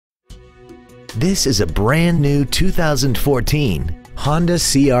This is a brand new 2014 Honda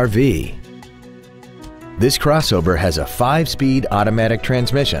CR-V. This crossover has a 5-speed automatic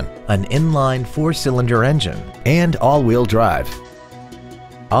transmission, an inline 4-cylinder engine, and all-wheel drive.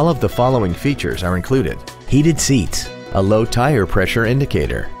 All of the following features are included: heated seats, a low tire pressure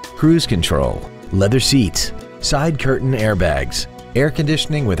indicator, cruise control, leather seats, side curtain airbags, air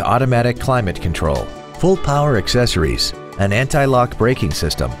conditioning with automatic climate control, full power accessories, an anti-lock braking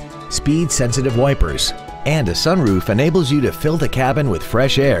system, speed-sensitive wipers, and a sunroof enables you to fill the cabin with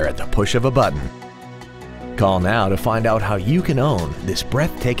fresh air at the push of a button. Call now to find out how you can own this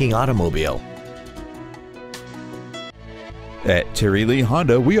breathtaking automobile. At Terry Lee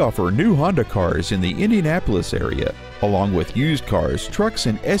Honda, we offer new Honda cars in the Indianapolis area, along with used cars, trucks,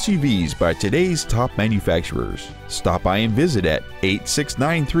 and SUVs by today's top manufacturers. Stop by and visit at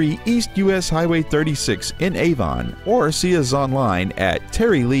 8693 East US Highway 36 in Avon, or see us online at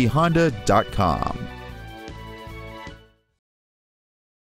terryleehonda.com.